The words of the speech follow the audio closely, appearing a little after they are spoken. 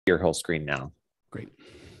your whole screen now. Great.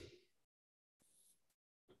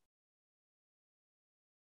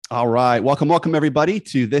 All right. Welcome everybody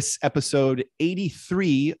to this episode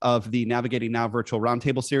 83 of the Navigating Now Virtual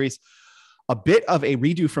Roundtable series. A bit of a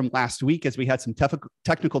redo from last week as we had some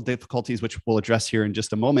technical difficulties, which we'll address here in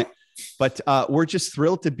just a moment. But we're just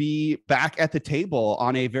thrilled to be back at the table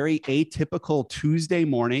on a very atypical Tuesday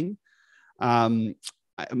morning.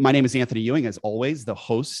 My name is Anthony Ewing, as always, the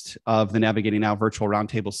host of the Navigating Now Virtual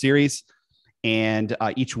Roundtable series. And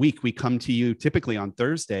each week we come to you typically on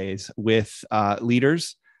Thursdays with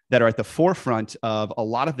leaders that are at the forefront of a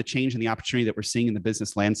lot of the change and the opportunity that we're seeing in the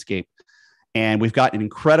business landscape. And we've got an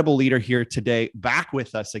incredible leader here today, back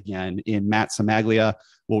with us again in Matt Cimaglia.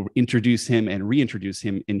 We'll introduce him and reintroduce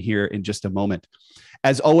him in here in just a moment.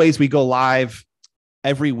 As always, we go live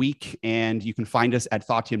every week, and you can find us at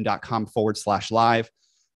thoughtteam.com/live.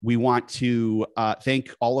 We want to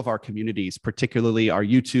thank all of our communities, particularly our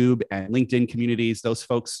YouTube and LinkedIn communities, those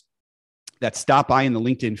folks that stop by in the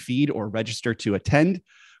LinkedIn feed or register to attend.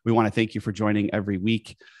 We want to thank you for joining every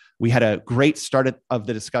week. We had a great start of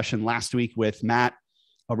the discussion last week with Matt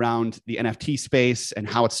around the NFT space and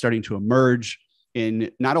how it's starting to emerge in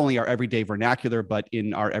not only our everyday vernacular, but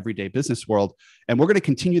in our everyday business world. And we're going to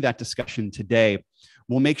continue that discussion today.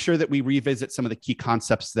 We'll make sure that we revisit some of the key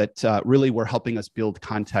concepts that really were helping us build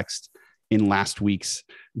context in last week's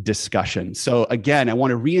discussion. So again, I want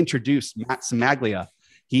to reintroduce Matt Cimaglia.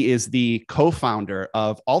 He is the co-founder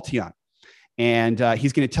of Altion. And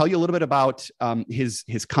he's going to tell you a little bit about his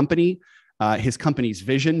company, his company's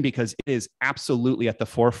vision, because it is absolutely at the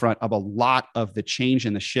forefront of a lot of the change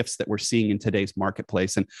and the shifts that we're seeing in today's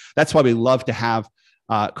marketplace. And that's why we love to have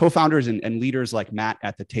co-founders and leaders like Matt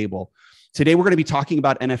at the table. Today, we're going to be talking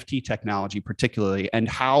about NFT technology particularly, and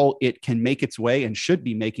how it can make its way and should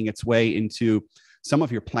be making its way into some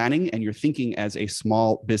of your planning and your thinking as a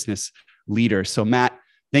small business leader. So Matt,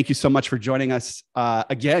 thank you so much for joining us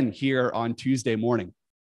again here on Tuesday morning.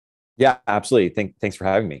 Yeah, absolutely. Thanks for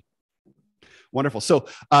having me. Wonderful. So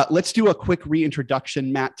let's do a quick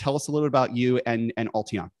reintroduction. Matt, tell us a little about you and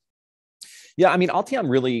Altion. Yeah, I mean, Altion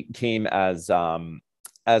really came as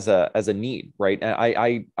a need, right?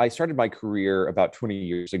 And I started my career about 20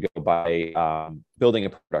 years ago by building a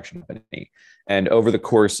production company. And over the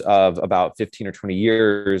course of about 15 or 20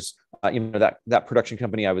 years, that production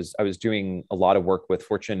company, I was doing a lot of work with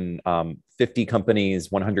Fortune 50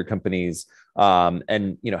 companies, 100 companies,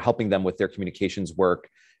 and helping them with their communications work,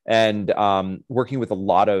 and working with a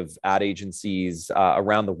lot of ad agencies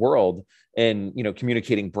around the world, and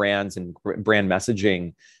communicating brands and brand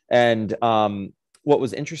messaging. And what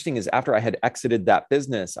was interesting is after I had exited that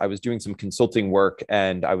business, I was doing some consulting work,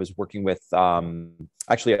 and I was working with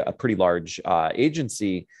actually a pretty large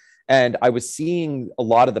agency. And I was seeing a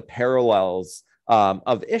lot of the parallels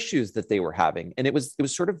of issues that they were having. And it was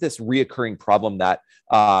sort of this reoccurring problem that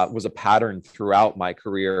was a pattern throughout my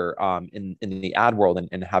career in the ad world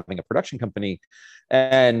and having a production company.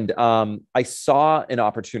 And I saw an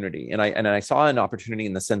opportunity, and I saw an opportunity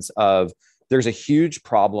in the sense of, there's a huge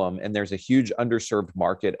problem and there's a huge underserved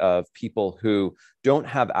market of people who don't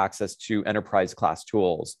have access to enterprise class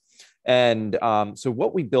tools. And so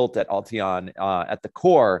what we built at Altion at the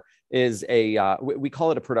core is we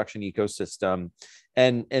call it a production ecosystem.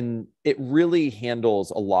 And it really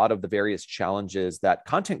handles a lot of the various challenges that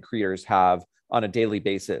content creators have on a daily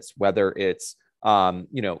basis, whether it's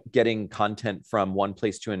getting content from one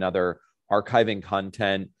place to another, archiving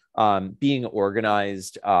content, being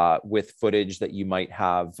organized with footage that you might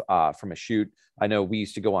have from a shoot. I know we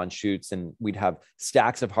used to go on shoots and we'd have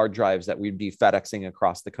stacks of hard drives that we'd be FedExing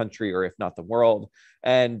across the country, or if not the world.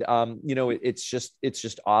 And it's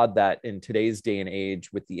just odd that in today's day and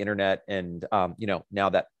age with the internet and now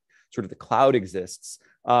that sort of the cloud exists,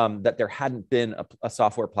 that there hadn't been a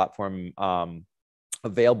software platform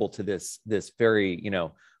available to this very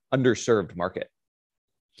underserved market.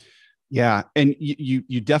 Yeah. And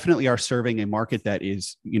you definitely are serving a market that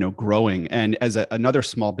is, growing. And as another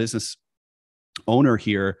small business owner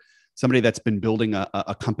here, somebody that's been building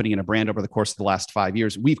a company and a brand over the course of the last 5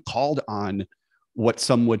 years, we've called on what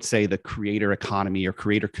some would say the creator economy or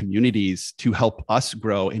creator communities to help us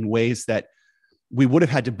grow in ways that we would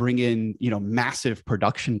have had to bring in, massive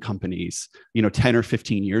production companies, 10 or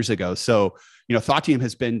 15 years ago. So, Thought Team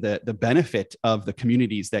has been the benefit of the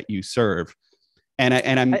communities that you serve. And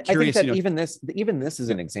I'm curious. I think that even this is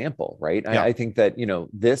an example, right? Yeah. I think that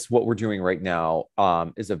what we're doing right now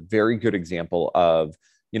is a very good example of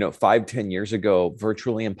 5-10 years ago,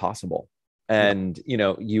 virtually impossible. And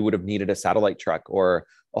you would have needed a satellite truck or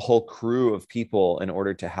a whole crew of people in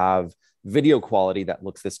order to have video quality that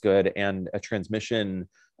looks this good and a transmission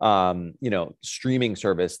streaming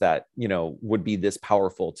service that, would be this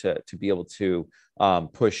powerful to be able to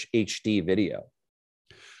push HD video.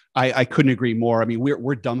 I couldn't agree more. I mean,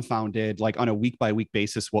 we're dumbfounded, like on a week by week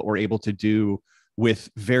basis, what we're able to do with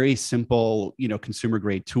very simple, consumer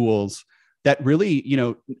grade tools that really,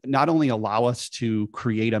 not only allow us to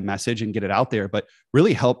create a message and get it out there, but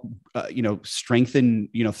really help, strengthen,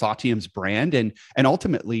 Thoughttium's brand and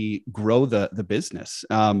ultimately grow the business.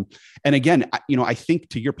 And again, I think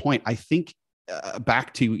to your point, I think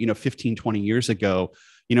back to, 15, 20 years ago,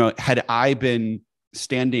 had I been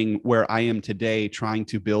standing where I am today, trying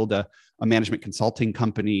to build a management consulting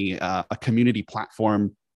company, a community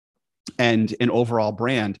platform, and an overall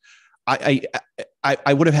brand,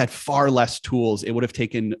 I would have had far less tools. It would have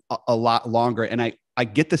taken a lot longer. And I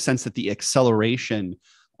get the sense that the acceleration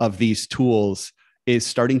of these tools is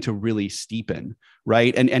starting to really steepen,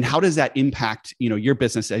 right? And how does that impact, your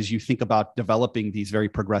business as you think about developing these very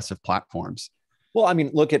progressive platforms? Well, I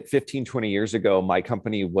mean, look at 15, 20 years ago, my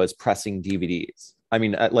company was pressing DVDs. I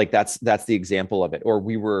mean, that's the example of it.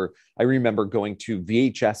 Or I remember going to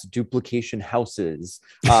VHS duplication houses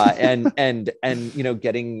and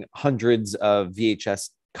getting hundreds of VHS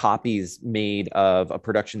copies made of a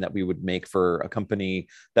production that we would make for a company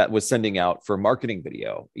that was sending out for marketing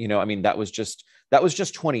video. I mean, that was just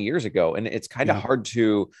 20 years ago. And it's kind of hard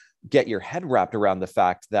to get your head wrapped around the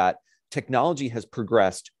fact that technology has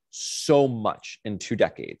progressed so much in 2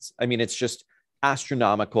 decades. I mean, it's just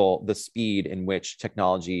astronomical, the speed in which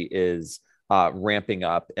technology is ramping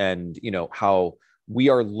up, and how we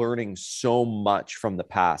are learning so much from the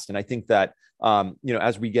past. And I think that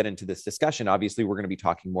as we get into this discussion, obviously we're going to be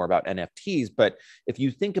talking more about NFTs, but if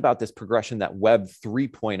you think about this progression that Web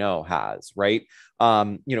 3.0 has, right?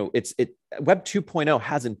 Web 2.0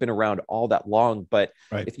 hasn't been around all that long, but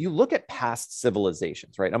if you look at past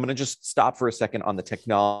civilizations, right? I'm going to just stop for a second on the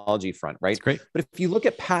technology front, right? That's great. But if you look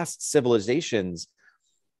at past civilizations,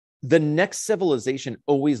 the next civilization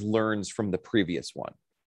always learns from the previous one,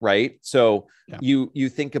 right? So you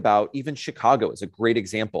think about even Chicago is a great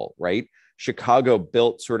example, right? Chicago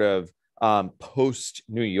built sort of post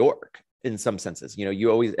New York in some senses.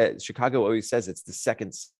 Chicago always says it's the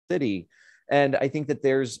second city, and I think that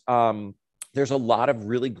there's a lot of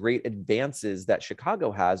really great advances that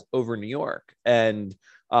Chicago has over New York, and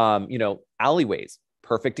alleyways.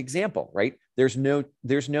 Perfect example, right? There's no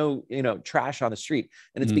trash on the street,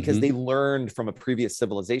 and it's because they learned from a previous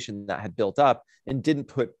civilization that had built up and didn't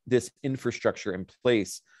put this infrastructure in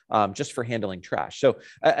place just for handling trash. So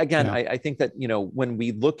again, I think that when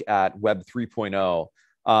we look at Web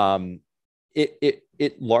 3.0,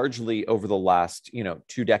 it largely over the last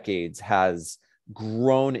 2 decades has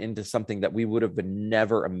grown into something that we would have been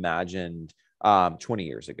never imagined 20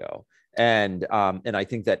 years ago, and I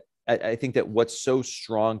think that what's so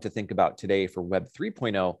strong to think about today for Web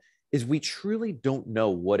 3.0 is we truly don't know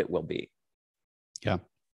what it will be. Yeah,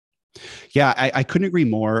 I couldn't agree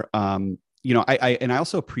more. I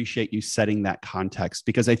also appreciate you setting that context,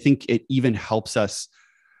 because I think it even helps us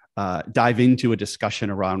dive into a discussion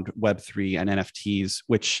around Web3 and NFTs,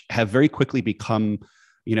 which have very quickly become,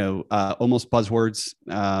 almost buzzwords.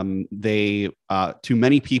 They, to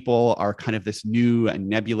many people, are kind of this new and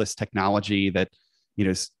nebulous technology that,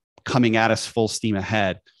 is coming at us full steam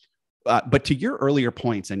ahead. But to your earlier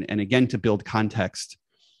points, and again, to build context,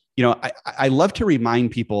 I love to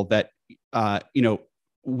remind people that,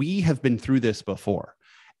 we have been through this before,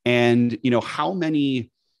 and, how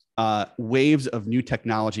many waves of new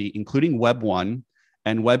technology, including Web 1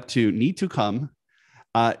 and Web 2, need to come,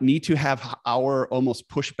 need to have our almost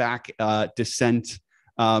pushback, dissent,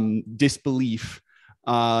 disbelief,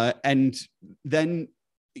 and then,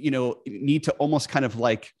 need to almost kind of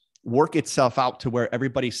like work itself out to where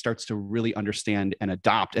everybody starts to really understand and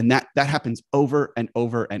adopt. And that happens over and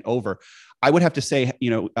over and over. I would have to say,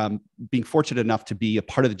 being fortunate enough to be a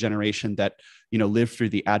part of the generation that, lived through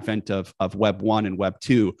the advent of Web 1 and Web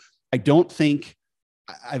 2, I don't think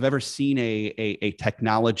I've ever seen a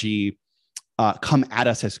technology come at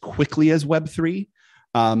us as quickly as Web 3.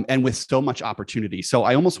 And with so much opportunity. So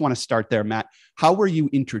I almost want to start there, Matt. How were you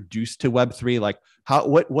introduced to Web3? Like,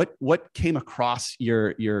 what came across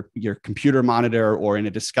your computer monitor or in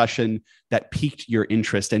a discussion that piqued your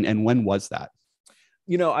interest, and when was that?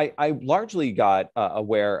 I largely got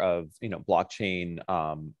aware of blockchain.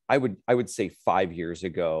 I would say 5 years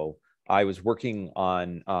ago. I was working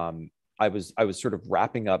on I was sort of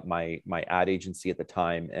wrapping up my ad agency at the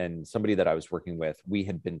time, and somebody that I was working with, we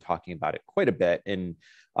had been talking about it quite a bit. And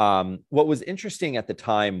what was interesting at the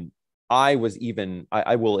time, I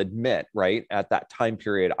will admit, right, at that time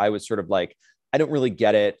period, I was sort of like, I don't really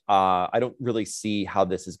get it. I don't really see how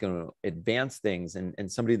this is going to advance things.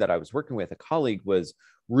 And somebody that I was working with, a colleague, was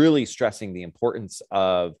really stressing the importance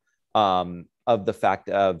of the fact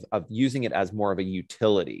of using it as more of a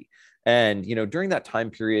utility. And, you know, during that time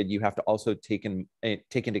period, you have to also take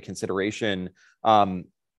into consideration,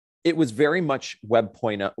 it was very much Web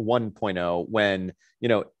 1.0 when, you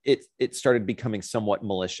know, it started becoming somewhat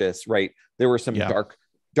malicious, right? There were some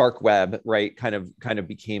dark web, right? Kind of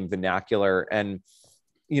became vernacular. And,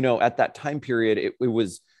 you know, at that time period, it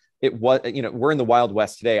was, you know, we're in the Wild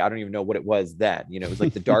West today. I don't even know what it was then. You know, it was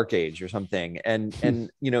like the Dark Age or something. And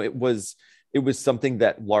you know, it was something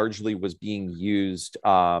that largely was being used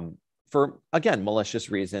for, again,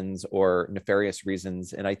 malicious reasons or nefarious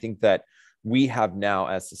reasons. And I think that we have now,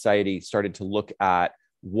 as society, started to look at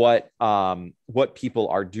what people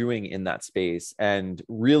are doing in that space and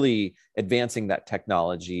really advancing that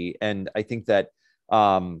technology. And I think that,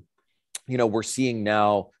 you know, we're seeing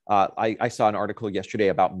now, I saw an article yesterday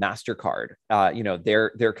about MasterCard. You know,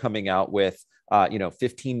 they're coming out with, you know,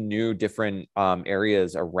 15 new different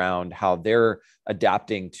areas around how they're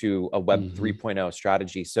adapting to a Web 3.0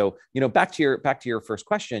 strategy. So, you know, back to your first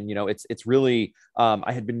question, you know, it's really,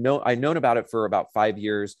 I'd known about it for about 5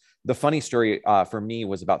 years. The funny story for me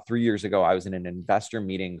was about 3 years ago, I was in an investor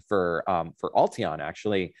meeting for Alteon,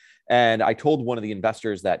 actually. And I told one of the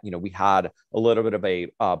investors that, you know, we had a little bit of a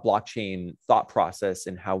blockchain thought process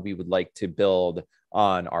in how we would like to build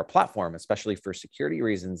on our platform, especially for security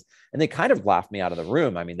reasons. And they kind of laughed me out of the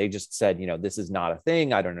room. I mean, they just said, you know, this is not a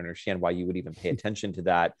thing. I don't understand why you would even pay attention to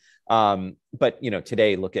that. But, you know,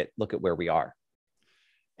 today, look at where we are.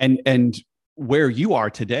 And where you are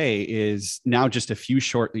today is now just a few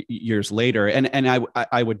short years later. And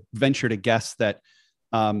I would venture to guess that,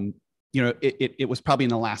 you know, it was probably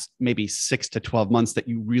in the last maybe 6 to 12 months that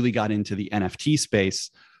you really got into the NFT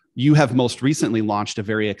space. You have most recently launched a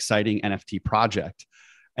very exciting NFT project.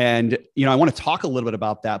 And, you know, I want to talk a little bit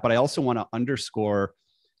about that, but I also want to underscore,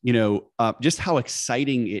 you know, just how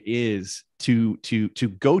exciting it is to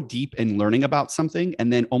go deep in learning about something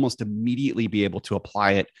and then almost immediately be able to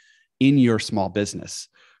apply it in your small business.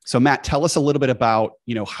 So Matt, tell us a little bit about,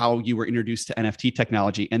 you know, how you were introduced to NFT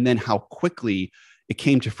technology and then how quickly it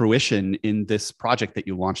came to fruition in this project that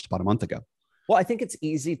you launched about a month ago. Well, I think it's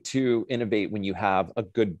easy to innovate when you have a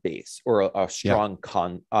good base or a strong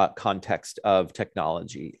context of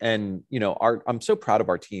technology. And, you know, I'm so proud of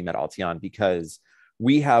our team at Alteon because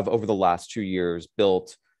we have, over the last 2 years,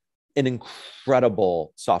 built an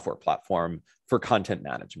incredible software platform for content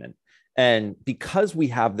management. And because we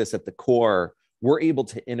have this at the core, we're able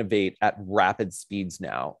to innovate at rapid speeds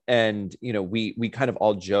now. And, you know, we kind of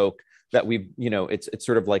all joke that we've, you know, it's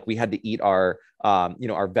sort of like we had to eat our, you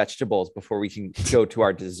know, our vegetables before we can go to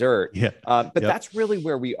our dessert. But that's really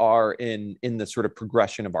where we are in the sort of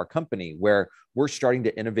progression of our company, where we're starting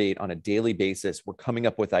to innovate on a daily basis. We're coming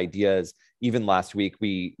up with ideas. Even last week,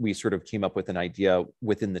 we sort of came up with an idea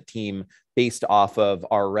within the team based off of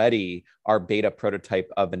already our beta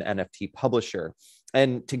prototype of an NFT publisher.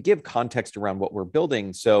 And to give context around what we're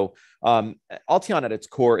building, so Alteon at its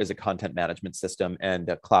core is a content management system and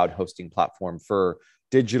a cloud hosting platform for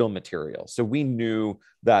digital material. So we knew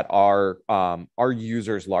that our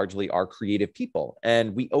users largely are creative people,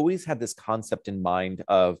 and we always had this concept in mind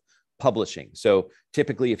of publishing. So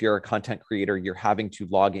typically, if you're a content creator, you're having to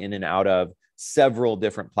log in and out of several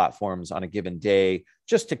different platforms on a given day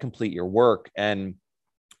just to complete your work. And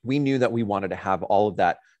we knew that we wanted to have all of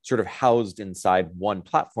that sort of housed inside one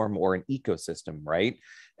platform or an ecosystem, right?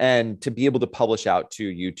 And to be able to publish out to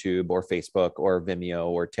YouTube or Facebook or Vimeo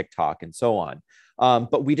or TikTok and so on.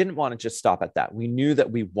 But we didn't want to just stop at that. We knew that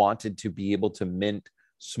we wanted to be able to mint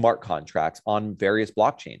smart contracts on various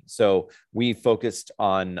blockchains. So we focused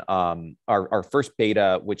on our first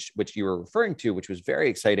beta, which you were referring to, which was very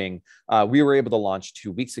exciting. We were able to launch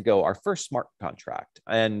 2 weeks ago our first smart contract,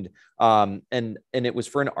 and it was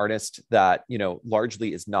for an artist that, you know,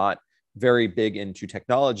 largely is not very big into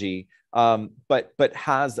technology, but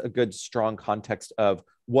has a good strong context of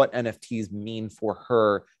what NFTs mean for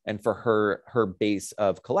her and for her base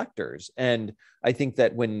of collectors. And I think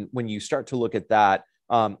that when you start to look at that,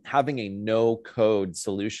 having a no-code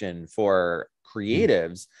solution for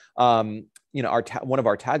creatives, you know, one of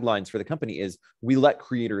our taglines for the company is "We let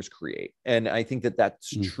creators create," and I think that that's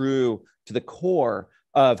true to the core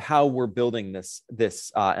of how we're building this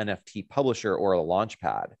NFT publisher or a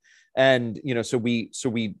launchpad. And, you know, so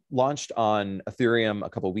we launched on Ethereum a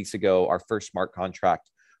couple of weeks ago our first smart contract.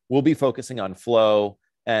 We'll be focusing on Flow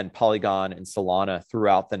and Polygon and Solana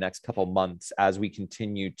throughout the next couple of months as we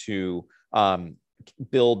continue to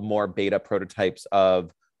build more beta prototypes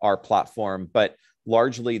of our platform. But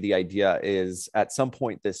largely the idea is at some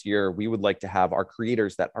point this year, we would like to have our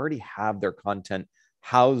creators that already have their content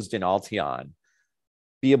housed in Alteon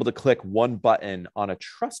be able to click one button on a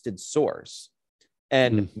trusted source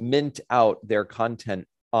and mint out their content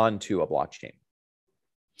onto a blockchain.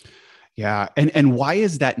 Yeah. And why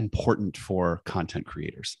is that important for content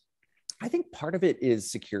creators? I think part of it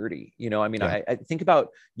is security. I mean, yeah. I think about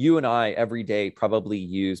you and I every day probably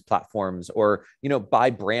use platforms or,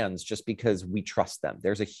 buy brands just because we trust them.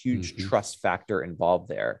 There's a huge trust factor involved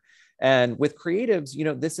there. And with creatives,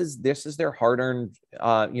 this is their hard-earned,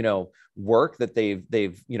 work that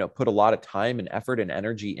they've put a lot of time and effort and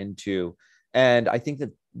energy into. And I think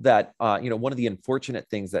that one of the unfortunate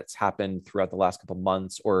things that's happened throughout the last couple of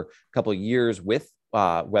months or couple of years with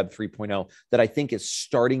Web 3.0 that I think is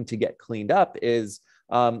starting to get cleaned up is,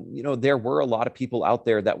 there were a lot of people out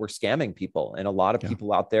there that were scamming people and a lot of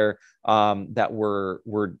people out there that were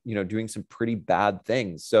doing some pretty bad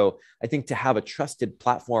things. So I think to have a trusted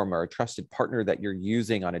platform or a trusted partner that you're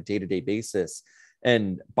using on a day-to-day basis,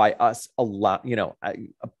 and by us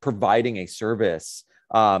providing a service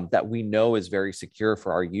that we know is very secure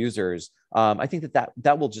for our users, I think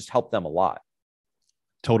that will just help them a lot.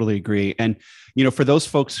 Totally agree. And, for those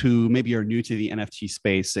folks who maybe are new to the NFT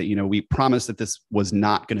space, we promised that this was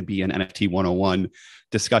not going to be an NFT 101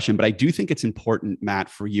 discussion, but I do think it's important,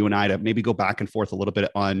 Matt, for you and I to maybe go back and forth a little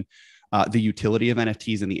bit on the utility of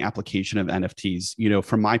NFTs and the application of NFTs.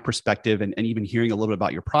 From my perspective, and even hearing a little bit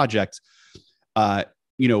about your project,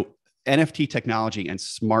 NFT technology and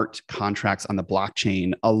smart contracts on the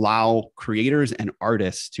blockchain allow creators and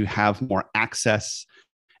artists to have more access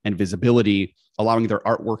and visibility, allowing their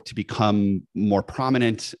artwork to become more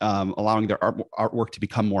prominent, allowing their artwork to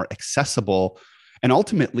become more accessible, and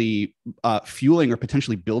ultimately fueling or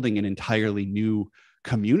potentially building an entirely new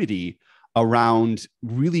community around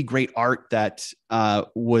really great art that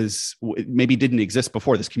maybe didn't exist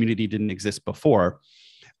before. This community didn't exist before.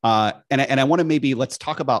 And I want to let's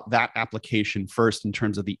talk about that application first in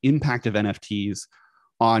terms of the impact of NFTs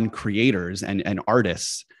on creators and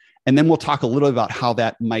artists. And then we'll talk a little about how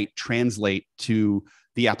that might translate to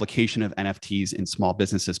the application of NFTs in small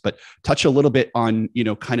businesses, but touch a little bit on,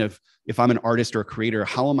 kind of if I'm an artist or a creator,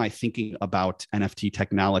 how am I thinking about NFT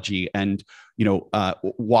technology, and,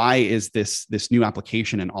 why is this new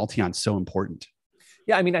application in Alteon so important?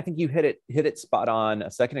 Yeah, I mean, I think you hit it spot on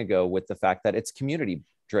a second ago with the fact that it's community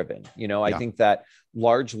driven. I think that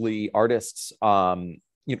largely artists,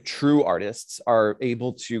 true artists are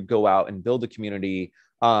able to go out and build a community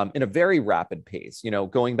in a very rapid pace.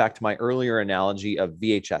 Going back to my earlier analogy of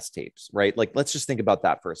VHS tapes, right? Like, let's just think about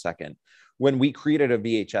that for a second. When we created a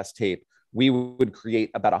VHS tape, we would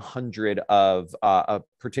create about 100 of a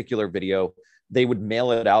particular video. They would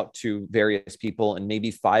mail it out to various people, and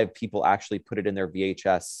maybe 5 people actually put it in their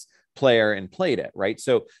VHS player and played it, right?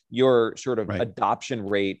 So your sort of adoption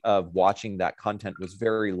rate of watching that content was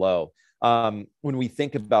very low. When we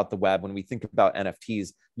think about the web, when we think about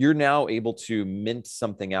NFTs, you're now able to mint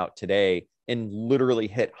something out today and literally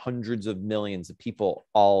hit hundreds of millions of people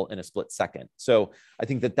all in a split second. So I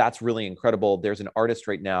think that's really incredible. There's an artist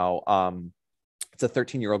right now. It's a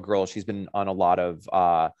 13-year-old girl. She's been on a lot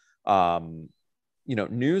of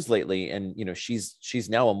news lately, and she's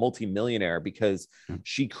now a multimillionaire because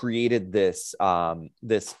she created this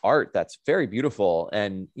art that's very beautiful,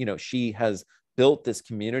 and she has built this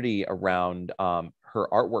community around her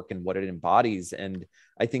artwork and what it embodies. And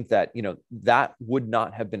I think that that would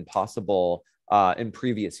not have been possible in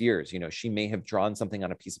previous years. She may have drawn something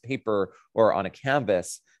on a piece of paper or on a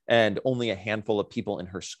canvas, and only a handful of people in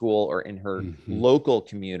her school or in her local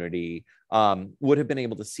community would have been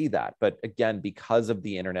able to see that. But again, because of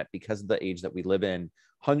the internet, because of the age that we live in,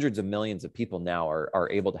 hundreds of millions of people now are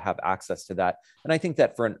able to have access to that. And I think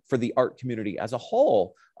that for the art community as a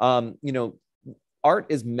whole, art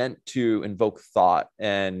is meant to invoke thought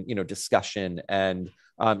and discussion. And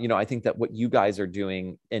I think that what you guys are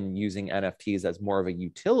doing in using NFTs as more of a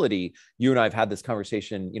utility, you and I have had this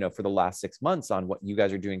conversation, for the last 6 months on what you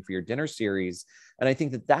guys are doing for your dinner series. And I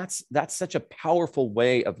think that that's such a powerful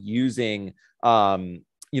way of using,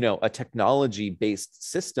 a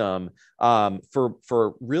technology-based system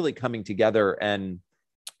for really coming together and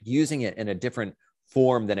using it in a different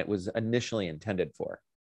form than it was initially intended for.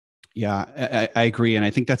 Yeah, I agree. And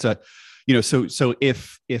I think that's so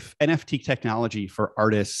if NFT technology for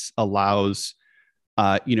artists allows,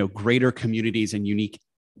 greater communities and unique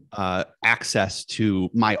access to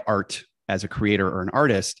my art as a creator or an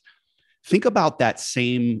artist, think about that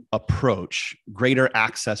same approach, greater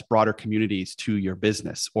access, broader communities to your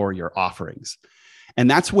business or your offerings. And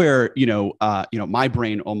that's where, my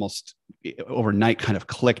brain almost overnight kind of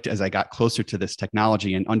clicked as I got closer to this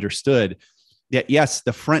technology and understood that, yes,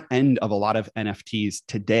 the front end of a lot of NFTs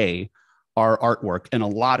today are artwork. And a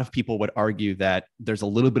lot of people would argue that there's a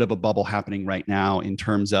little bit of a bubble happening right now in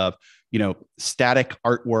terms of, static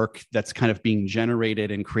artwork that's kind of being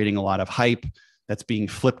generated and creating a lot of hype that's being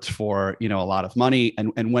flipped for, a lot of money.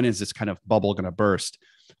 And when is this kind of bubble going to burst?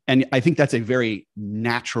 And I think that's a very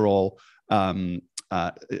natural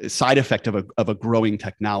side effect of a growing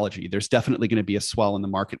technology. There's definitely going to be a swell in the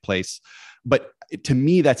marketplace. But to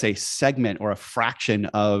me, that's a segment or a fraction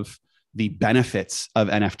of the benefits of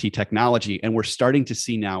NFT technology. And we're starting to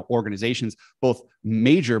see now organizations, both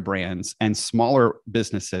major brands and smaller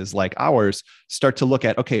businesses like ours, start to look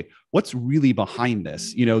at, okay, what's really behind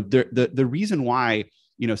this? The reason why,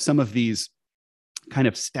 some of these kind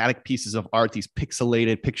of static pieces of art, these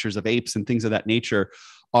pixelated pictures of apes and things of that nature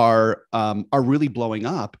are really blowing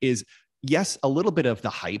up is, yes, a little bit of the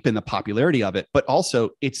hype and the popularity of it, but also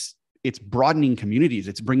it's broadening communities,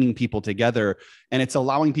 it's bringing people together, and it's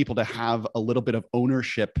allowing people to have a little bit of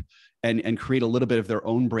ownership and create a little bit of their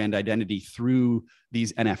own brand identity through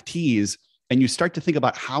these NFTs. And you start to think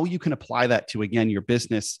about how you can apply that to, again, your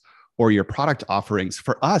business or your product offerings.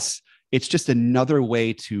 For us, it's just another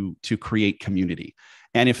way to create community.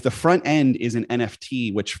 And if the front end is an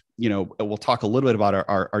NFT, which, we'll talk a little bit about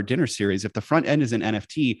our dinner series, if the front end is an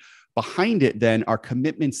NFT, behind it then are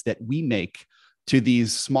commitments that we make to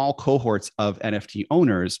these small cohorts of NFT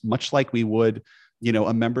owners, much like we would,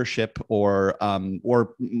 a membership or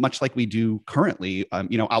much like we do currently,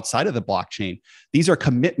 outside of the blockchain. These are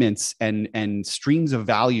commitments and streams of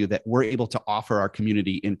value that we're able to offer our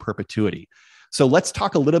community in perpetuity. So let's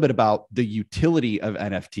talk a little bit about the utility of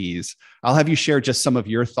NFTs. I'll have you share just some of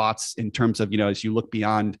your thoughts in terms of, as you look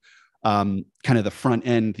beyond kind of the front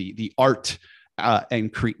end, the art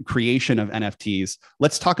and creation of NFTs.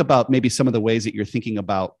 Let's talk about maybe some of the ways that you're thinking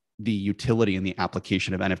about the utility and the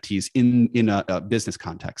application of NFTs in a business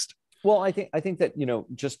context. Well, I think that,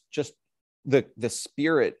 just the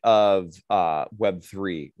spirit of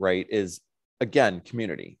Web3, right, is, again,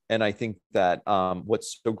 community. And I think that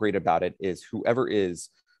what's so great about it is whoever is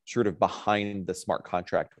sort of behind the smart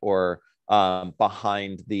contract or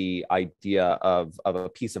behind the idea of a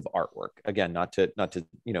piece of artwork. Again, not to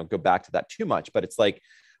go back to that too much, but it's like,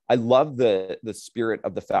 I love the spirit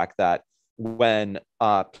of the fact that when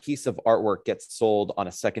a piece of artwork gets sold on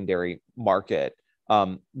a secondary market,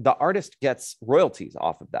 the artist gets royalties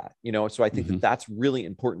off of that. So I think that that's really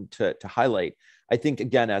important to highlight. I think,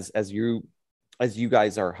 again, as you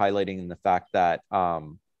guys are highlighting in the fact that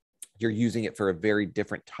you're using it for a very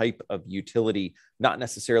different type of utility, not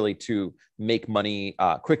necessarily to make money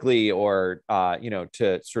quickly or,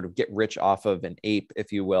 to sort of get rich off of an ape,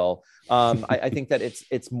 if you will. I think that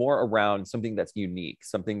it's more around something that's unique,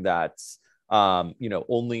 something that's,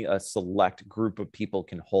 only a select group of people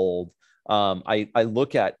can hold. I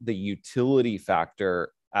look at the utility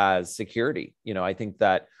factor as security. I think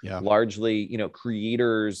that largely,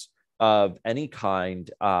 of any kind,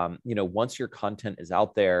 once your content is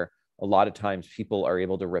out there, a lot of times people are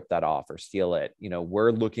able to rip that off or steal it.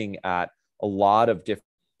 We're looking at a lot of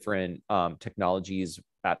different technologies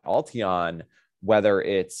at Altion, whether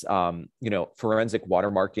it's, forensic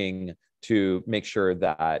watermarking to make sure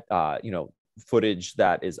that, footage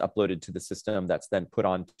that is uploaded to the system that's then put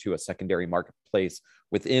onto a secondary marketplace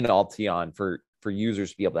within Altion for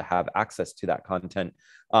users to be able to have access to that content,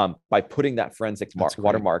 by putting that forensic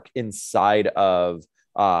watermark inside of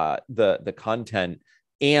the content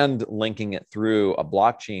and linking it through a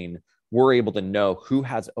blockchain. We're able to know who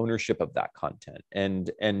has ownership of that content,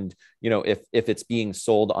 and if it's being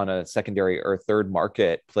sold on a secondary or third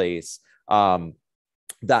marketplace,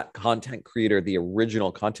 that content creator, the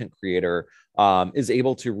original content creator, is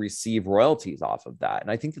able to receive royalties off of that.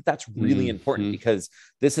 And I think that that's really important, because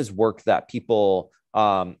this is work that people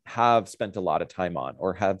have spent a lot of time on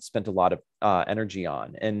or have spent a lot of energy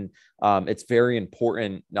on. And it's very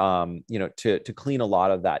important, to clean a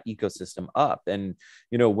lot of that ecosystem up. And,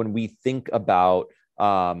 when we think about,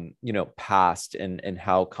 past and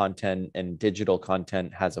how content and digital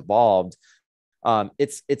content has evolved,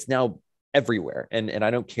 it's now everywhere. And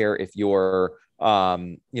I don't care if you're,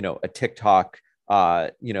 a TikTok,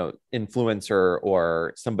 influencer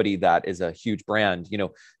or somebody that is a huge brand.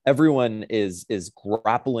 Everyone is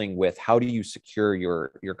grappling with how do you secure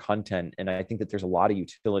your content. And I think that there's a lot of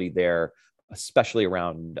utility there, especially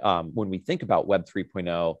around when we think about Web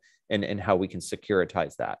 3.0 and how we can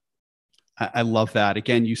securitize that. I love that.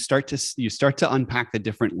 Again, you start to unpack the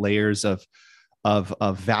different layers of of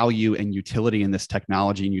value and utility in this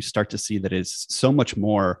technology, and you start to see that it's so much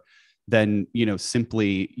more than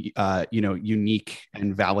simply unique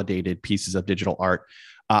and validated pieces of digital art.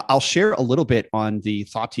 I'll share a little bit on the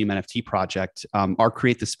Thought Team NFT project. Our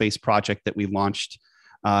Create the Space project that we launched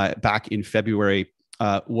back in February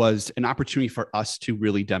was an opportunity for us to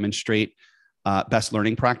really demonstrate best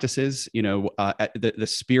learning practices. The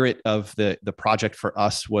spirit of the project for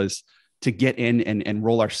us was to get in and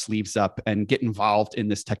roll our sleeves up and get involved in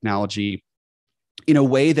this technology in a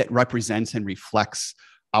way that represents and reflects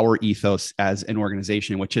our ethos as an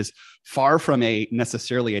organization, which is far from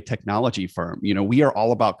necessarily a technology firm. We are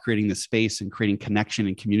all about creating the space and creating connection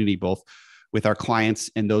and community, both with our clients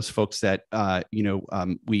and those folks that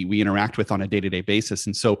we interact with on a day-to-day basis.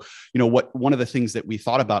 And so, one of the things that we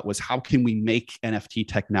thought about was, how can we make NFT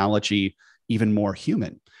technology even more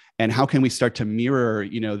human? And how can we start to mirror,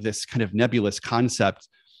 this kind of nebulous concept,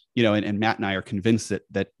 and Matt and I are convinced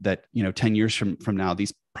that 10 years from now,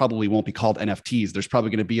 these probably won't be called NFTs. There's probably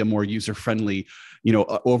going to be a more user-friendly,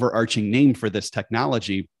 overarching name for this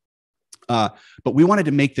technology. But we wanted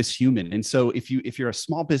to make this human. And so if you're a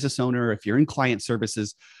small business owner, if you're in client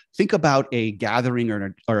services, think about a gathering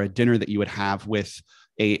or a dinner that you would have with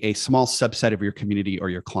a small subset of your community or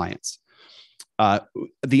your clients.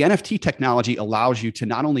 The NFT technology allows you to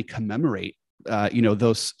not only commemorate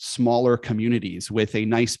those smaller communities with a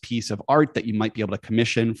nice piece of art that you might be able to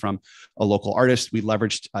commission from a local artist. We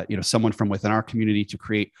leveraged, someone from within our community to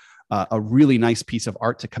create a really nice piece of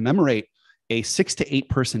art to commemorate a 6 to 8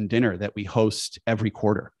 person dinner that we host every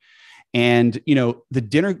quarter. And, the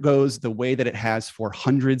dinner goes the way that it has for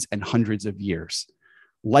hundreds and hundreds of years.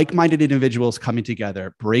 Like-minded individuals coming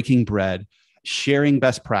together, breaking bread, sharing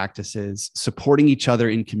best practices, supporting each other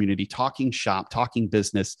in community, talking shop, talking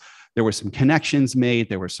business. There were some connections made.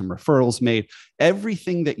 There were some referrals made.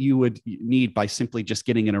 Everything that you would need by simply just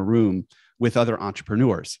getting in a room with other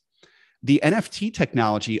entrepreneurs. The NFT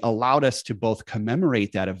technology allowed us to both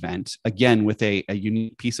commemorate that event, again, with a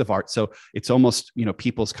unique piece of art. So it's almost,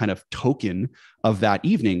 people's kind of token of that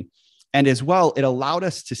evening. And as well, it allowed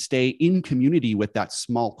us to stay in community with that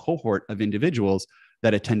small cohort of individuals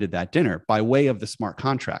that attended that dinner by way of the smart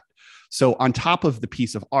contract. So on top of the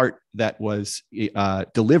piece of art that was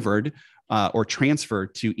delivered or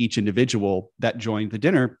transferred to each individual that joined the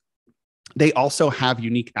dinner, they also have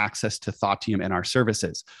unique access to Thought Team and our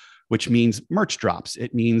services, which means merch drops.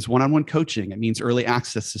 It means one-on-one coaching. It means early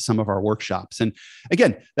access to some of our workshops. And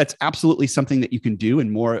again, that's absolutely something that you can do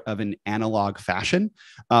in more of an analog fashion.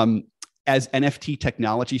 As NFT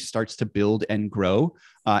technology starts to build and grow,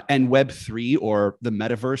 and Web3 or the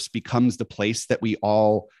metaverse becomes the place that we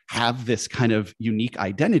all have this kind of unique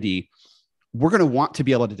identity, we're going to want to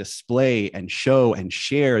be able to display and show and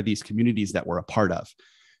share these communities that we're a part of.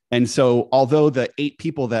 And so, although the 8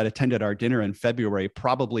 people that attended our dinner in February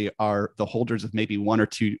probably are the holders of maybe 1 or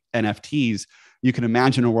 2 NFTs, you can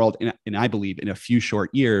imagine a world, and I believe in a few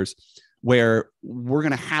short years, where we're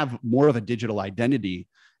going to have more of a digital identity.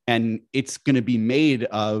 And it's going to be made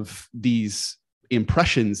of these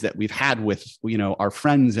impressions that we've had with, our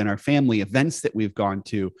friends and our family, events that we've gone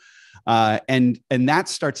to. And that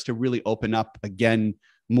starts to really open up, again,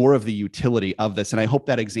 more of the utility of this. And I hope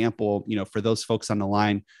that example, for those folks on the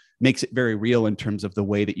line, makes it very real in terms of the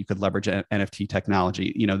way that you could leverage NFT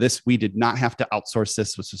technology. We did not have to outsource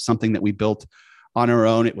this. This was something that we built on our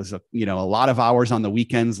own. It was a lot of hours on the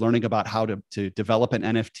weekends learning about how to develop an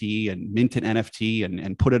NFT and mint an NFT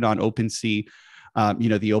and put it on OpenSea,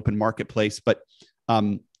 the open marketplace. But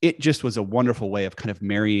it just was a wonderful way of kind of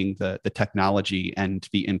marrying the technology and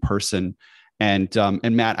the in-person. And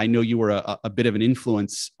Matt, I know you were a bit of an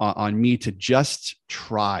influence on me to just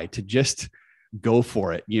go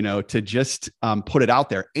for it, to just put it out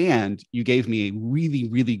there. And you gave me a really,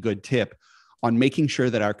 really good tip on making sure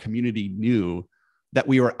that our community knew that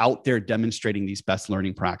we were out there demonstrating these best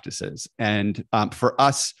learning practices. And for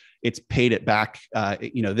us, it's paid it back.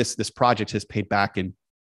 This project has paid back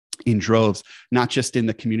in droves, not just in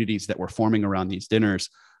the communities that we're forming around these dinners,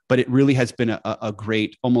 but it really has been a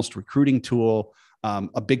great, almost recruiting tool,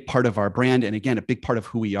 a big part of our brand. And again, a big part of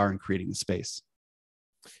who we are in creating the space.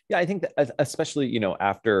 Yeah, I think that especially,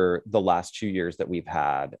 after the last 2 years that we've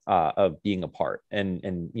had of being apart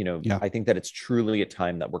and I think that it's truly a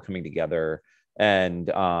time that we're coming together and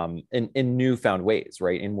in newfound ways,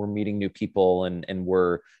 right? And we're meeting new people and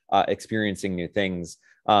we're experiencing new things.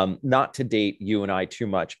 Not to date you and I too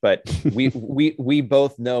much, but we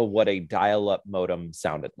both know what a dial-up modem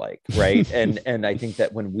sounded like, right? And I think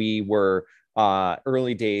that when we were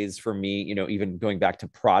early days for me, even going back to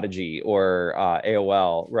Prodigy or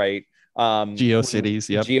AOL, right? GeoCities.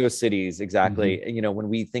 Yep. GeoCities, exactly. Mm-hmm. When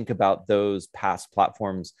we think about those past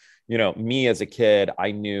platforms, me as a kid,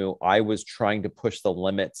 I knew I was trying to push the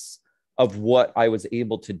limits of what I was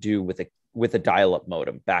able to do with a dial-up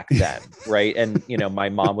modem back then, right? And my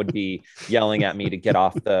mom would be yelling at me to get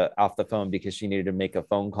off the phone because she needed to make a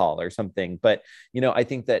phone call or something. But I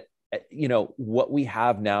think that what we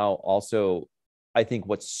have now also, I think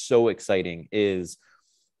what's so exciting is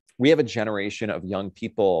we have a generation of young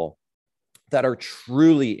people that are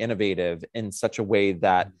truly innovative in such a way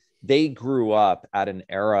that they grew up at an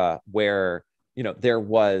era where there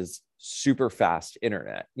was super fast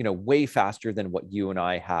internet, way faster than what you and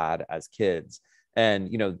I had as kids. And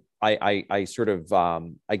I sort of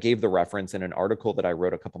I gave the reference in an article that I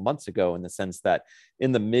wrote a couple months ago, in the sense that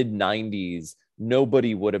in the mid 90s,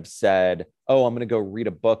 nobody would have said, oh, I'm going to go read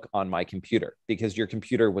a book on my computer, because your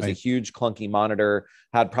computer was a huge clunky monitor,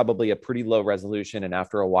 had probably a pretty low resolution, and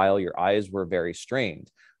after a while your eyes were very strained.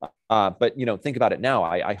 But think about it now.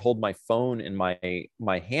 I hold my phone in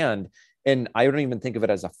my hand, and I don't even think of it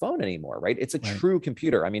as a phone anymore, right? It's a true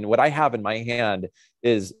computer. I mean, what I have in my hand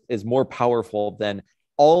is more powerful than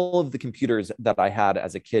all of the computers that I had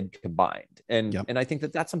as a kid combined. And I think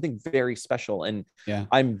that that's something very special. And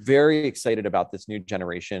I'm very excited about this new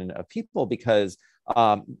generation of people, because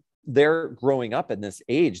they're growing up in this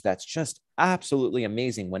age that's just absolutely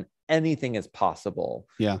amazing, when anything is possible.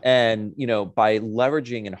 And, by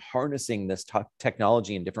leveraging and harnessing this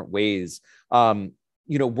technology in different ways,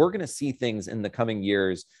 we're going to see things in the coming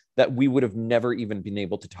years that we would have never even been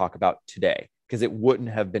able to talk about today, because it wouldn't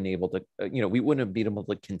have been able to, we wouldn't have been able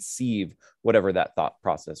to conceive whatever that thought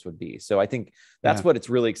process would be. So I think that's what it's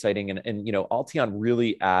really exciting. And Alteon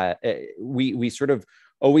really, we sort of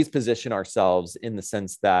always position ourselves in the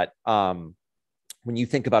sense that when you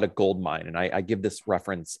think about a gold mine, and I give this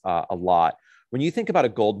reference a lot, when you think about a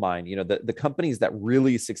gold mine, the companies that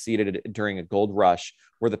really succeeded during a gold rush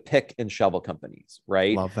were the pick and shovel companies,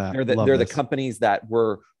 right? Love that. They're the companies that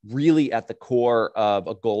were really at the core of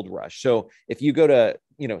a gold rush. So if you go to,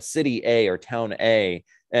 city A or town A,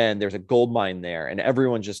 and there's a gold mine there, and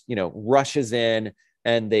everyone just, rushes in,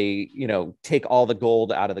 and they, take all the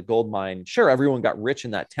gold out of the gold mine. Sure, everyone got rich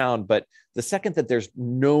in that town, but the second that there's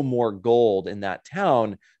no more gold in that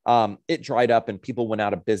town, it dried up, and people went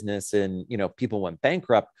out of business, and people went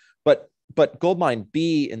bankrupt. But gold mine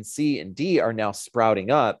B and C and D are now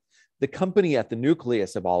sprouting up. The company at the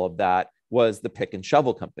nucleus of all of that was the pick and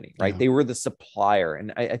shovel company, right? They were the supplier.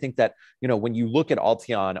 And I think that, when you look at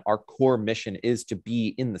Alteon, our core mission is to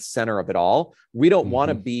be in the center of it all. We don't want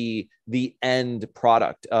to be the end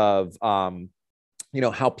product of,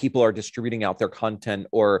 how people are distributing out their content,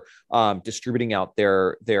 or distributing out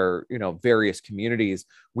their various communities.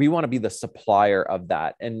 We want to be the supplier of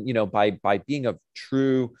that. And, by being a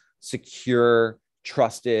true, secure,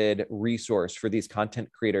 trusted resource for these content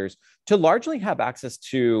creators to largely have access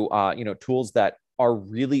to, tools that are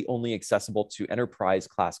really only accessible to enterprise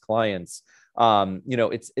class clients.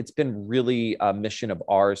 It's been really a mission of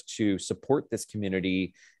ours to support this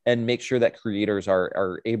community and make sure that creators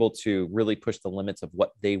are able to really push the limits of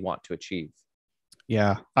what they want to achieve.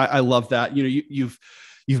 Yeah, I love that. You've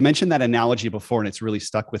mentioned that analogy before, and it's really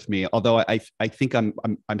stuck with me. Although I think I'm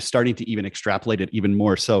starting to even extrapolate it even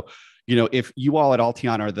more. So, if you all at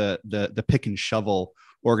Alteon are the pick and shovel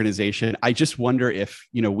organization, I just wonder if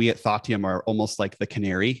we at Thoughteum are almost like the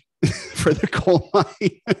canary for the coal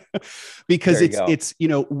mine, because it's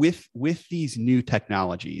with these new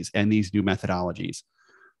technologies and these new methodologies.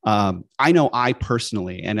 I know I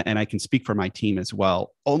personally, and I can speak for my team as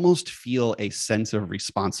well, almost feel a sense of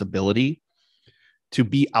responsibility to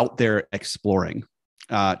be out there exploring,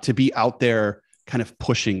 to be out there kind of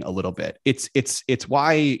pushing a little bit. It's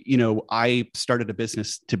why, I started a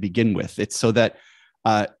business to begin with. It's so that,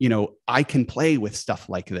 I can play with stuff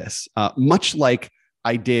like this, much like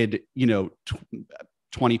I did,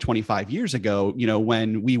 20, 25 years ago,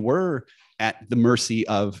 when we were at the mercy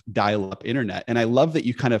of dial-up internet. And I love that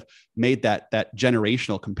you kind of made that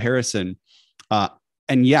generational comparison.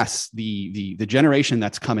 And yes, the generation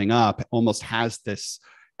that's coming up almost has this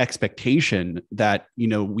expectation that,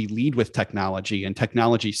 we lead with technology, and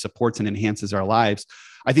technology supports and enhances our lives.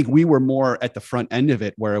 I think we were more at the front end of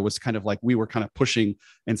it, where it was kind of like we were kind of pushing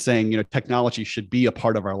and saying, technology should be a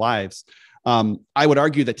part of our lives. I would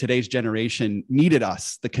argue that today's generation needed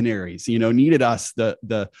us, the canaries, needed us,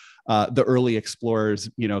 the early explorers,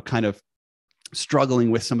 kind of struggling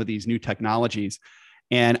with some of these new technologies.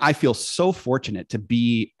 And I feel so fortunate to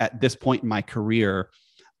be at this point in my career,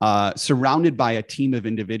 surrounded by a team of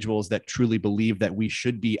individuals that truly believe that we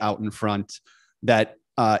should be out in front, that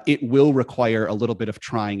it will require a little bit of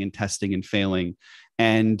trying and testing and failing.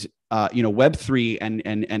 And, Web3 and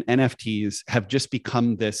NFTs have just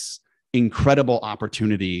become this incredible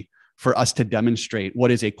opportunity for us to demonstrate what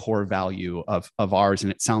is a core value of ours.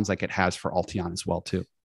 And it sounds like it has for Alteon as well, too.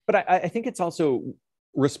 But I think it's also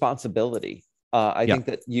responsibility. I think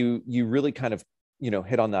that you really kind of,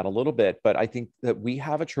 hit on that a little bit, but I think that we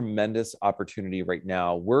have a tremendous opportunity right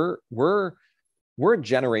now. We're a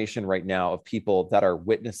generation right now of people that are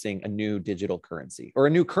witnessing a new digital currency, or a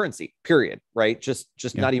new currency, period, right? Just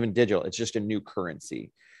not even digital. It's just a new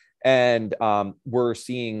currency. And we're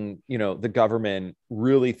seeing, the government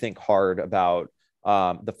really think hard about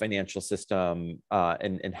the financial system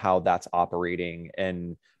and how that's operating.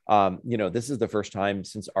 And this is the first time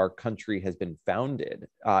since our country has been founded,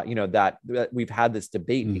 that we've had this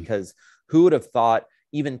debate, because who would have thought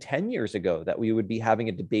even 10 years ago that we would be having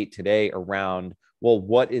a debate today around, well,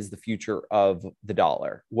 what is the future of the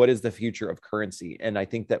dollar? What is the future of currency? And I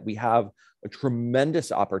think that we have a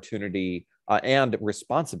tremendous opportunity and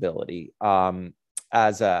responsibility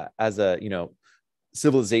as a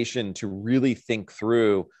civilization to really think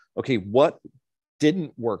through, okay, what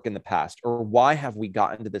didn't work in the past, or why have we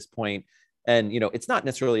gotten to this point? And it's not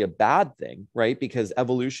necessarily a bad thing, right? Because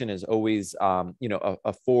evolution is always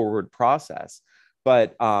a forward process.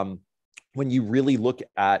 But when you really look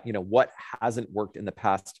at what hasn't worked in the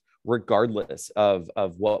past, regardless of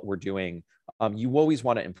what we're doing, you always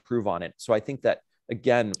want to improve on it. So I think that,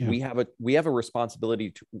 again, we have a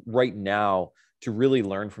responsibility right now to really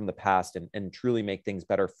learn from the past and truly make things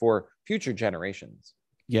better for future generations.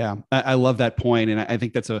 Yeah, I love that point. And I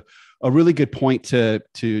think that's a really good point to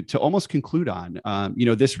almost conclude on.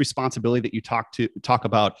 This responsibility that you talk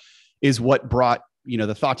about is what brought,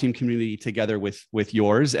 the thought team community together with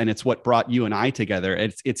yours. And it's what brought you and I together.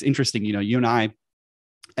 It's interesting, you and I,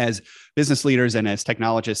 as business leaders and as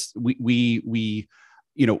technologists, we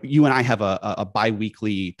you and I have a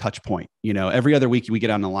bi-weekly touch point. Every other week we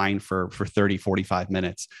get on the line for 30, 45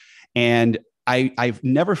 minutes. And I've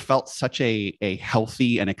never felt such a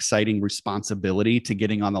healthy and exciting responsibility to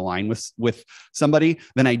getting on the line with somebody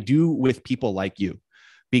than I do with people like you,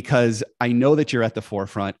 because I know that you're at the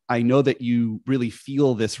forefront. I know that you really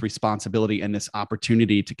feel this responsibility and this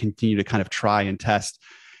opportunity to continue to kind of try and test.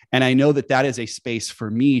 And I know that that is a space for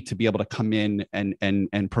me to be able to come in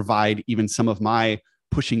and provide even some of my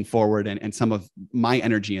pushing forward and some of my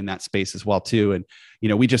energy in that space as well too. And,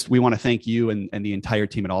 we want to thank you and the entire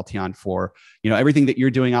team at Alteon for, everything that you're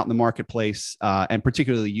doing out in the marketplace, and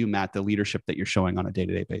particularly you, Matt, the leadership that you're showing on a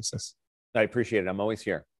day-to-day basis. I appreciate it. I'm always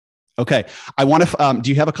here. Okay. I want to, do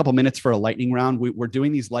you have a couple minutes for a lightning round? We're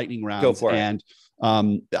doing these lightning rounds. Go for it. And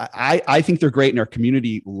I think they're great, and our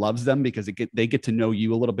community loves them because they get to know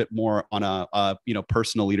you a little bit more on a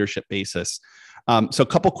personal leadership basis. So a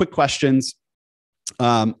couple quick questions.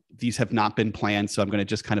 These have not been planned, so I'm going to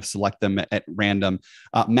just kind of select them at random.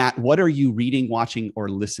 Matt, what are you reading, watching, or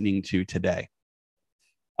listening to today?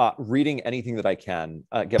 Reading anything that I can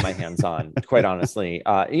get my hands on, quite honestly.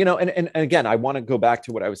 And again, I want to go back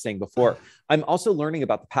to what I was saying before. I'm also learning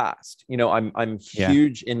about the past. I'm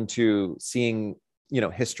huge into seeing,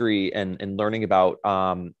 history and learning about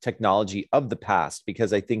technology of the past,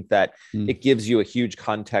 because I think that it gives you a huge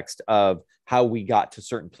context of how we got to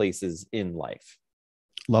certain places in life.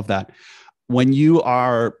 Love that. When you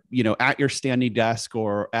are, at your standing desk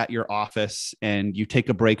or at your office, and you take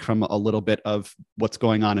a break from a little bit of what's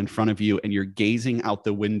going on in front of you, and you're gazing out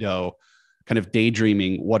the window, kind of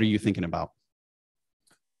daydreaming, what are you thinking about?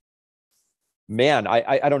 Man,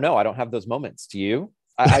 I don't know. I don't have those moments. Do you?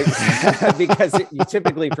 Because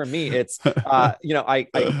typically for me, it's,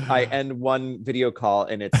 I end one video call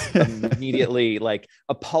and it's immediately like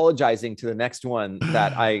apologizing to the next one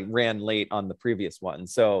that I ran late on the previous one.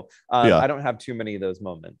 So I don't have too many of those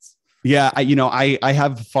moments. Yeah. I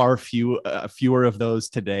have fewer of those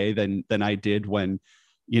today than I did when,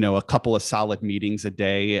 a couple of solid meetings a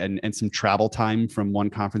day and some travel time from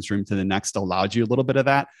one conference room to the next allowed you a little bit of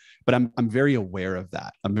that. But I'm very aware of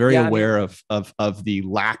that. I'm very aware of the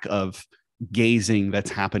lack of gazing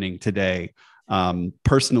that's happening today,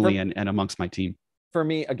 personally and amongst my team. For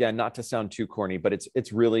me, again, not to sound too corny, but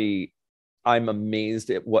it's really, I'm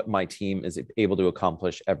amazed at what my team is able to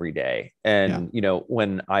accomplish every day. And,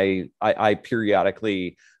 when I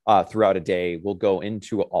periodically throughout a day will go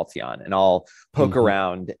into Alteon and I'll poke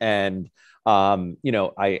around and,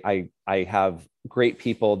 I have great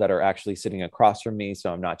people that are actually sitting across from me.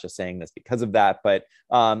 So I'm not just saying this because of that, but,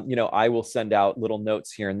 I will send out little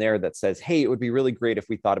notes here and there that says, hey, it would be really great if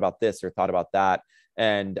we thought about this or thought about that.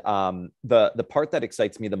 And the part that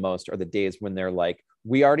excites me the most are the days when they're like,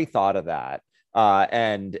 we already thought of that.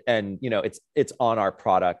 And it's on our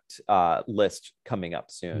product list coming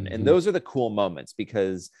up soon. And those are the cool moments,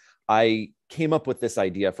 because I came up with this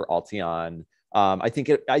idea for Alteon. I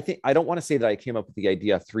don't want to say that I came up with the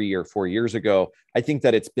idea 3 or 4 years ago. I think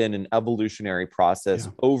that it's been an evolutionary process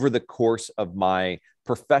over the course of my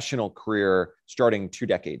professional career, starting 2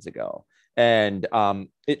 decades ago. And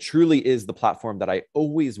it truly is the platform that I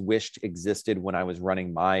always wished existed when I was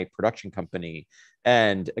running my production company.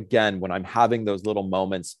 And again, when I'm having those little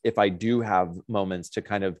moments, if I do have moments to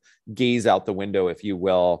kind of gaze out the window, if you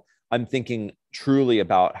will, I'm thinking truly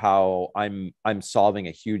about how I'm solving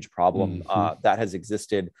a huge problem that has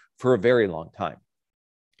existed for a very long time.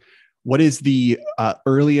 What is the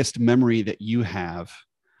earliest memory that you have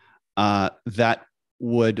that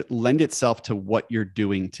would lend itself to what you're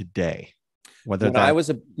doing today?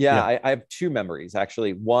 I have 2 memories,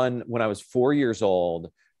 actually. One, when I was 4 years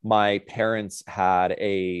old, my parents had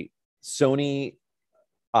a Sony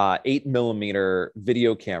 8mm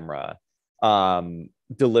video camera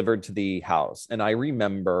delivered to the house. And I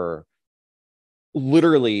remember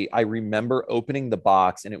opening the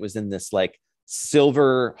box, and it was in this like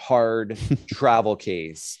silver hard travel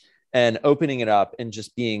case, and opening it up and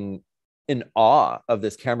just being in awe of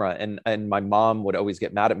this camera. And my mom would always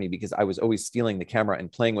get mad at me because I was always stealing the camera and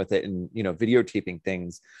playing with it and, videotaping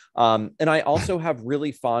things. And I also have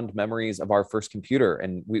really fond memories of our first computer.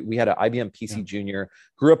 And we had an IBM PC Junior,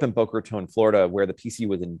 grew up in Boca Raton, Florida, where the PC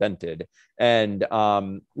was invented. And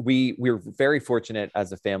we were very fortunate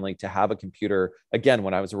as a family to have a computer, again,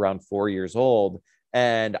 when I was around 4 years old.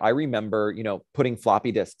 And I remember, putting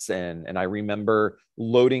floppy disks in, and I remember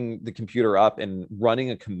loading the computer up and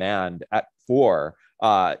running a command at 4,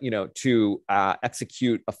 to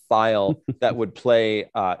execute a file that would play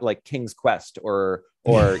like King's Quest or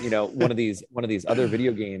one of these other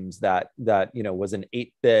video games that was an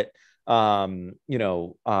 8-bit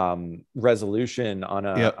resolution on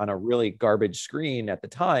a really garbage screen at the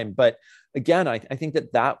time. But again, I think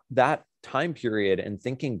that time period, and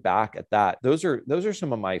thinking back at that, those are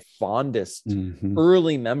some of my fondest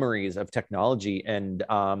early memories of technology. And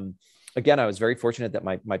again, I was very fortunate that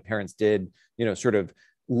my parents did, sort of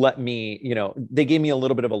let me, they gave me a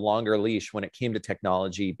little bit of a longer leash when it came to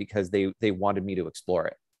technology, because they wanted me to explore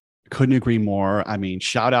it. Couldn't agree more. I mean,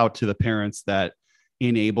 shout out to the parents that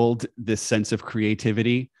enabled this sense of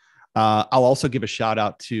creativity. I'll also give a shout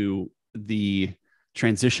out to the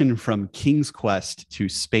transition from King's Quest to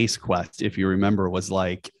Space Quest, if you remember, was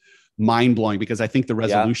like mind blowing, because I think the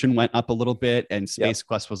resolution went up a little bit, and Space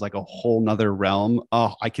Quest was like a whole nother realm.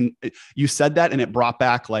 Oh, you said that, and it brought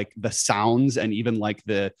back like the sounds and even like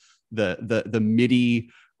the MIDI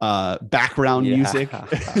background music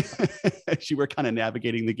as you were kind of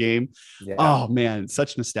navigating the game. Oh man,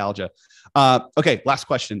 such nostalgia. Okay, last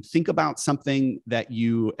question. Think about something that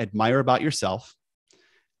you admire about yourself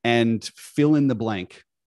and fill in the blank.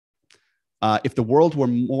 If the world were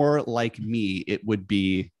more like me, it would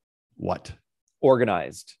be what?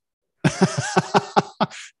 Organized.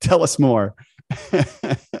 Tell us more.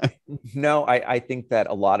 No, I think that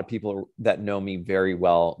a lot of people that know me very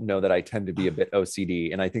well know that I tend to be a bit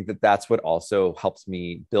OCD. And I think that that's what also helps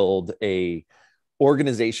me build a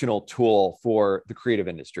organizational tool for the creative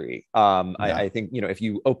industry. I think, if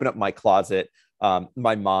you open up my closet,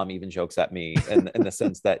 my mom even jokes at me in the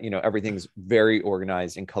sense that, everything's very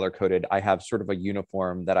organized and color coded. I have sort of a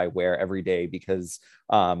uniform that I wear every day because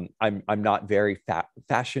I'm not very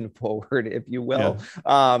fashion forward, if you will.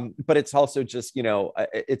 But it's also just,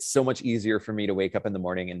 it's so much easier for me to wake up in the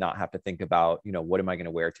morning and not have to think about, what am I going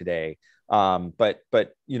to wear today? But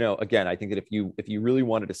again, I think that if you really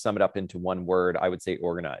wanted to sum it up into one word, I would say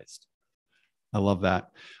organized. I love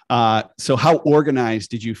that. So how organized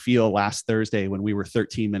did you feel last Thursday when we were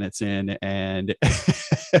 13 minutes in and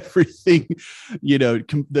everything,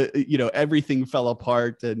 everything fell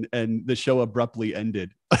apart and the show abruptly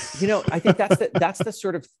ended? I think that's the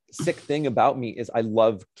sort of sick thing about me is I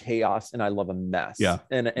love chaos and I love a mess.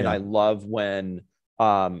 And I love when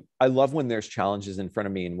there's challenges in front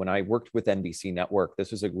of me. And when I worked with NBC Network,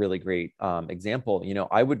 this was a really great example.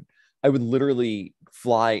 I would literally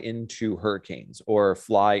fly into hurricanes or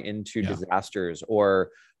fly into disasters, or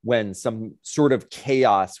when some sort of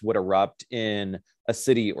chaos would erupt in a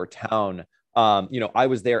city or town. I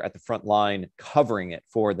was there at the front line covering it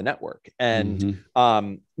for the network. And,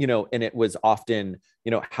 and it was often,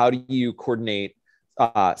 how do you coordinate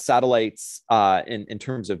satellites in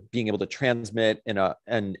terms of being able to transmit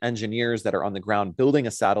and engineers that are on the ground building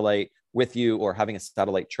a satellite with you, or having a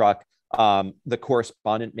satellite truck the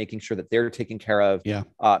correspondent, making sure that they're taken care of, Yeah.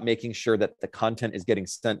 Making sure that the content is getting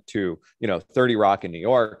sent to, 30 Rock in New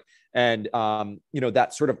York. And,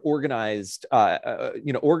 that sort of organizing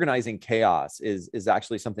chaos is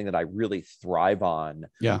actually something that I really thrive on.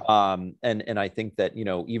 Yeah. And I think that,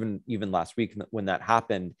 even last week when that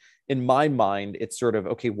happened, in my mind, it's sort of,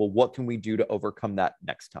 okay, well, what can we do to overcome that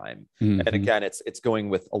next time? Mm-hmm. And again, it's going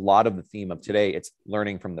with a lot of the theme of today. It's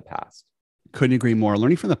learning from the past. Couldn't agree more.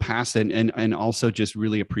 Learning from the past and also just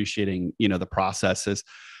really appreciating, the processes.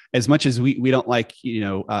 As much as we don't like,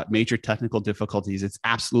 major technical difficulties, it's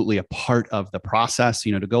absolutely a part of the process,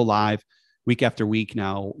 to go live week after week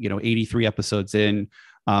now, 83 episodes in.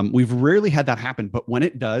 We've rarely had that happen, but when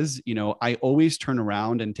it does, I always turn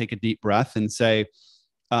around and take a deep breath and say,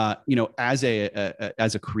 as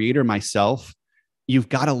a creator myself, you've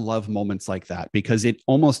got to love moments like that, because it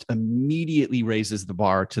almost immediately raises the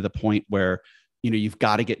bar to the point where, you've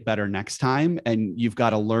got to get better next time, and you've got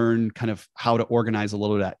to learn kind of how to organize a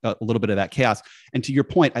little bit of that chaos. And to your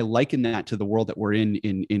point, I liken that to the world that we're in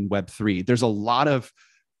Web3. There's a lot of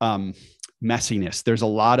messiness. There's a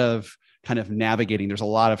lot of kind of navigating. There's a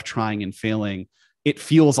lot of trying and failing. It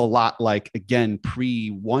feels a lot like, again, pre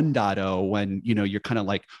 1.0, when, you're kind of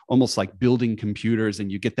like almost like building computers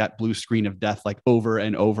and you get that blue screen of death, like over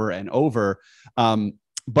and over and over.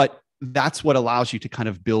 But that's what allows you to kind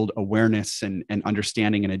of build awareness and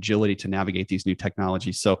understanding and agility to navigate these new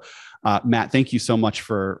technologies. So, Matt, thank you so much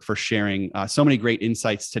for sharing so many great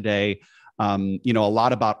insights today. A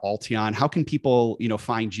lot about Alteon. How can people,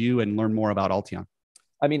 find you and learn more about Alteon?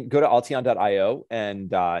 I mean, go to alteon.io,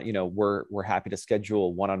 and we're happy to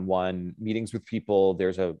schedule one-on-one meetings with people.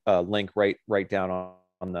 There's a link right down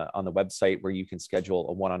on the website where you can schedule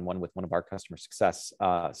a one-on-one with one of our customer success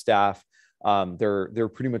staff. They're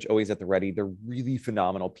pretty much always at the ready. They're really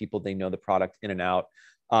phenomenal people. They know the product in and out.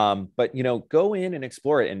 But go in and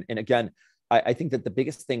explore it. And again, I think that the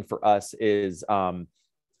biggest thing for us is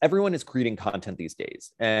everyone is creating content these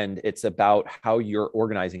days, and it's about how you're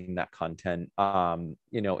organizing that content,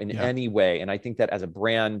 in any way. And I think that as a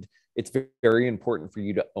brand, it's very important for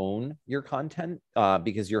you to own your content,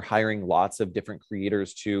 because you're hiring lots of different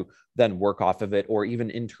creators to then work off of it, or even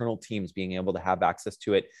internal teams being able to have access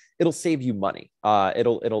to it. It'll save you money.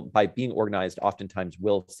 It'll by being organized, oftentimes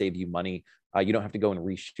will save you money. You don't have to go and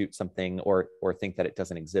reshoot something or think that it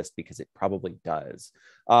doesn't exist, because it probably does.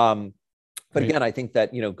 But again, I think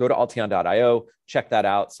that, go to alteon.io, check that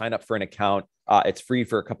out, sign up for an account. It's free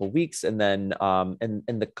for a couple of weeks. And then, and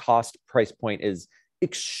the cost price point is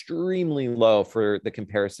extremely low for the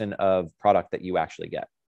comparison of product that you actually get.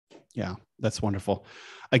 Yeah, that's wonderful.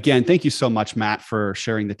 Again, thank you so much, Matt, for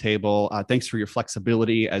sharing the table. Thanks for your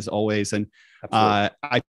flexibility as always. And I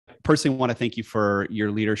personally want to thank you for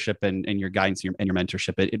your leadership and your guidance and your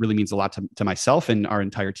mentorship. It really means a lot to myself and our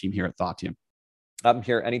entire team here at Thoughttium. I'm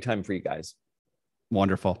here anytime for you guys.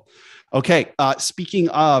 Wonderful. Okay. Speaking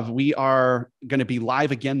of, we are going to be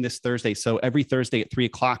live again this Thursday. So every Thursday at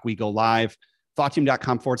 3:00, we go live.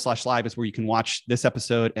 Thoughttium.com/live is where you can watch this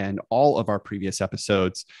episode and all of our previous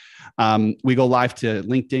episodes. We go live to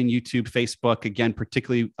LinkedIn, YouTube, Facebook. Again,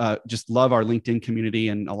 particularly just love our LinkedIn community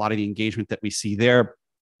and a lot of the engagement that we see there.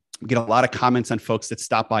 We get a lot of comments on folks that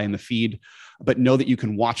stop by in the feed, but know that you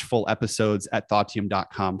can watch full episodes at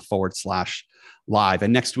thoughttium.com/live.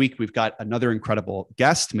 And next week, we've got another incredible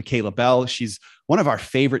guest, Michaela Bell. She's one of our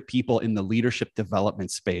favorite people in the leadership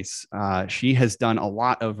development space. She has done a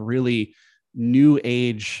lot of really new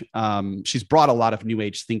age. She's brought a lot of new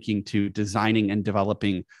age thinking to designing and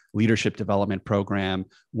developing leadership development program,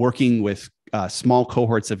 working with small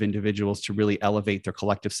cohorts of individuals to really elevate their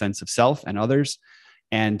collective sense of self and others.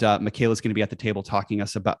 And Michaela is going to be at the table talking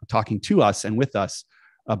to us and with us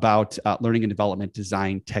about learning and development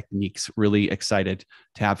design techniques. Really excited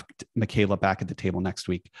to have Michaela back at the table next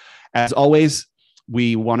week. As always,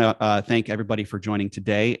 we want to thank everybody for joining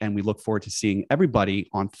today, and we look forward to seeing everybody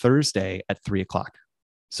on Thursday at 3:00.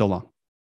 So long.